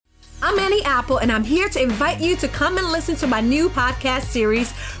I'm Annie Apple, and I'm here to invite you to come and listen to my new podcast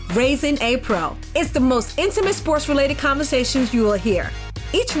series, Raising a Pro. It's the most intimate sports-related conversations you will hear.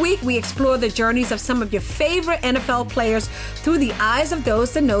 Each week, we explore the journeys of some of your favorite NFL players through the eyes of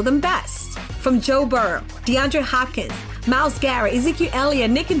those that know them best. From Joe Burrow, DeAndre Hopkins, Myles Garrett, Ezekiel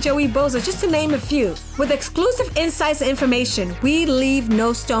Elliott, Nick and Joey Bosa, just to name a few. With exclusive insights and information, we leave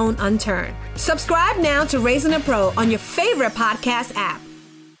no stone unturned. Subscribe now to Raising a Pro on your favorite podcast app.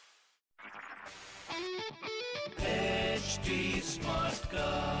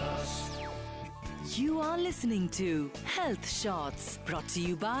 You are listening to Health Shots, brought to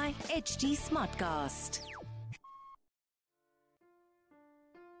you by HT Smartcast.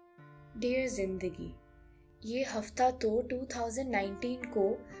 Dear जिंदगी, ये हफ्ता तो 2019 को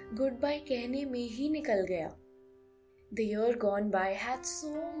good bye कहने में ही निकल गया. The year gone by had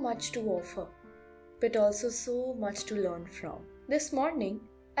so much to offer, but also so much to learn from. This morning,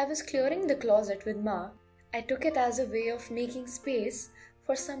 I was clearing the closet with Ma. I took it as a way of making space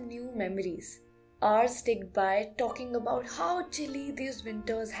for some new memories. Hours ticked by talking about how chilly these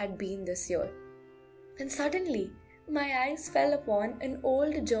winters had been this year. And suddenly, my eyes fell upon an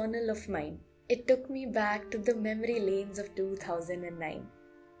old journal of mine. It took me back to the memory lanes of 2009.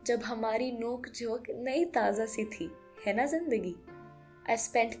 जब हमारी नोक झोंक नई ताज़ा सी थी, है ना जिंदगी? I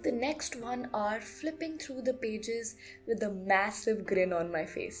spent the next 1 hour flipping through the pages with a massive grin on my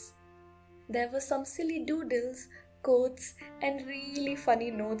face. There were some silly doodles, quotes, and really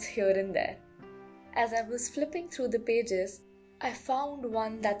funny notes here and there. As I was flipping through the pages, I found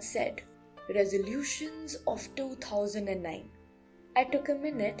one that said, Resolutions of 2009. I took a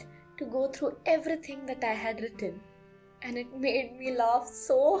minute to go through everything that I had written, and it made me laugh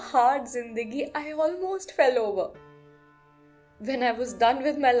so hard, Zindagi, I almost fell over. When I was done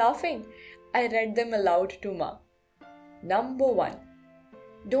with my laughing, I read them aloud to Ma. Number 1.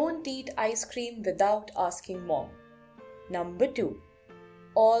 Don't eat ice cream without asking Mom. Number 2.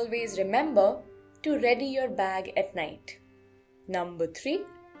 Always remember to ready your bag at night. Number 3.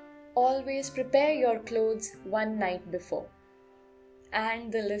 Always prepare your clothes one night before.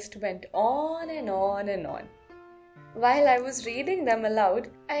 And the list went on and on and on. While I was reading them aloud,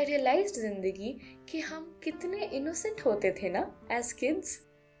 I realized जिंदगी कि हम कितने innocent होते थे ना as kids.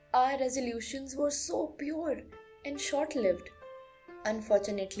 Our resolutions were so pure and short-lived.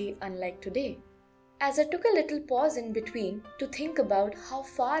 Unfortunately, unlike today. As I took a little pause in between to think about how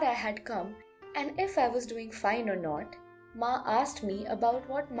far I had come and if I was doing fine or not, Ma asked me about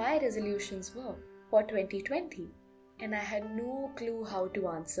what my resolutions were for 2020, and I had no clue how to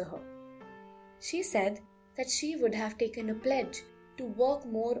answer her. She said that she would have taken a pledge to work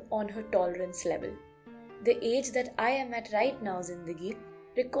more on her tolerance level. The age that I am at right now, Zindagi,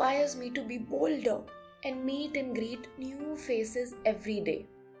 requires me to be bolder and meet and greet new faces every day.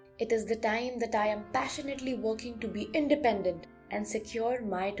 It is the time that I am passionately working to be independent and secure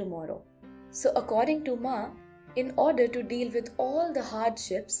my tomorrow. So according to Ma, in order to deal with all the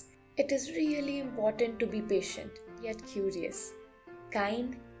hardships, it is really important to be patient, yet curious,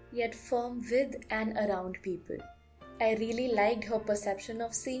 kind, yet firm with and around people. I really liked her perception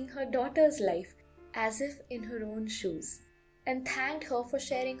of seeing her daughter's life as if in her own shoes, and thanked her for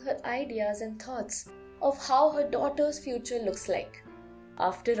sharing her ideas and thoughts of how her daughter's future looks like.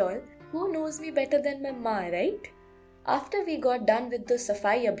 After all, who knows me better than my Ma, right? After we got done with the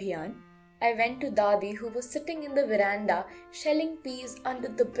Safai Abhiyan, I went to Dadi, who was sitting in the veranda shelling peas under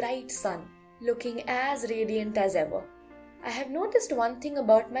the bright sun, looking as radiant as ever. I have noticed one thing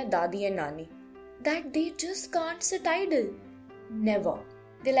about my Dadi and Nani, that they just can't sit idle. Never.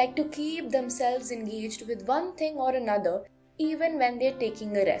 They like to keep themselves engaged with one thing or another even when they're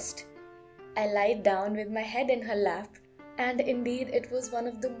taking a rest. I lied down with my head in her lap, and indeed it was one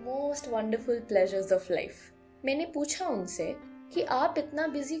of the most wonderful pleasures of life. मैंने पूछा उनसे कि आप इतना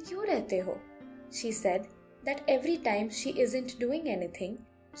busy क्यों रहते हो? She said that every time she isn't doing anything,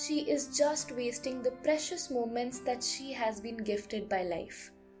 she is just wasting the precious moments that she has been gifted by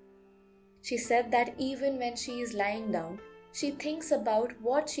life. She said that even when she is lying down, she thinks about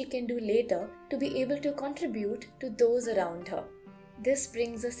what she can do later to be able to contribute to those around her. This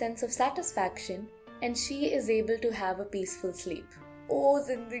brings a sense of satisfaction, and she is able to have a peaceful sleep. Oh,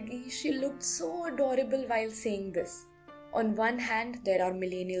 Zindagi, she looked so adorable while saying this. On one hand, there are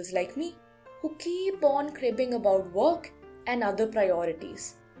millennials like me who keep on cribbing about work and other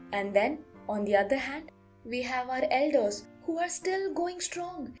priorities. And then, on the other hand, we have our elders who are still going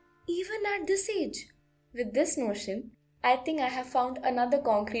strong, even at this age. With this notion, I think I have found another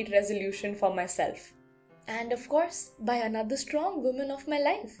concrete resolution for myself. And of course, by another strong woman of my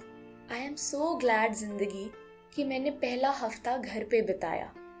life. I am so glad, Zindagi, कि मैंने पहला हफ्ता घर पे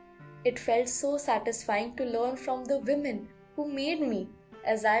बिताया. It felt so satisfying to learn from the women who made me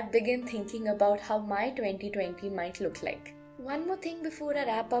as I begin thinking about how my 2020 might look like. One more thing before I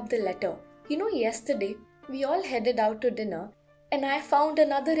wrap up the letter. Yesterday we all headed out to dinner and I found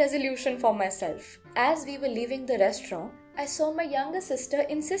another resolution for myself. As we were leaving the restaurant, I saw my younger sister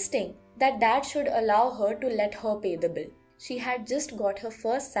insisting that Dad should allow her to let her pay the bill. She had just got her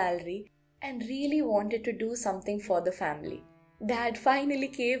first salary and really wanted to do something for the family. Dad finally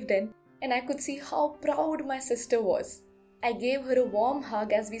caved in and I could see how proud my sister was. I gave her a warm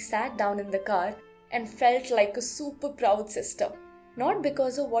hug as we sat down in the car and felt like a super proud sister. Not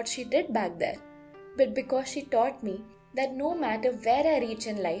because of what she did back there, but because she taught me that no matter where I reach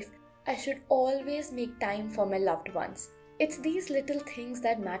in life, I should always make time for my loved ones. It's these little things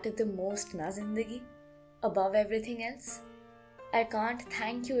that matter the most, na zindagi, above everything else. I can't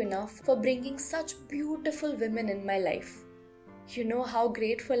thank you enough for bringing such beautiful women in my life. You know how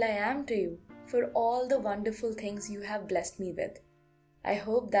grateful I am to you for all the wonderful things you have blessed me with. I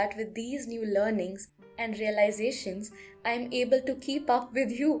hope that with these new learnings and realizations, I am able to keep up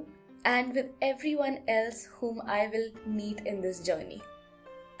with you and with everyone else whom I will meet in this journey.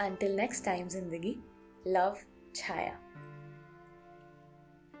 Until next time, Zindagi, love, Chaya.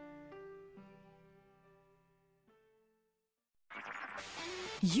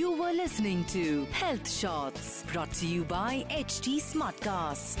 You were listening to Health Shots, brought to you by HT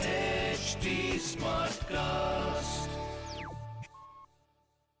Smartcast. HT Smartcast.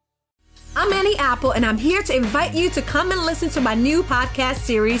 I'm Annie Apple, and I'm here to invite you to come and listen to my new podcast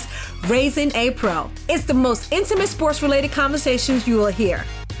series, Raising a Pro. It's the most intimate sports-related conversations you will hear.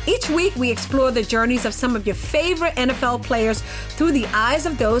 Each week, we explore the journeys of some of your favorite NFL players through the eyes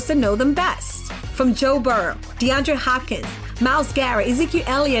of those that know them best. From Joe Burrow, DeAndre Hopkins, Myles Garrett, Ezekiel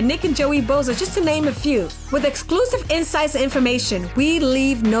Elliott, Nick and Joey Bosa, just to name a few. With exclusive insights and information, we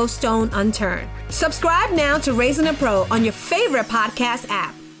leave no stone unturned. Subscribe now to Raising a Pro on your favorite podcast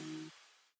app.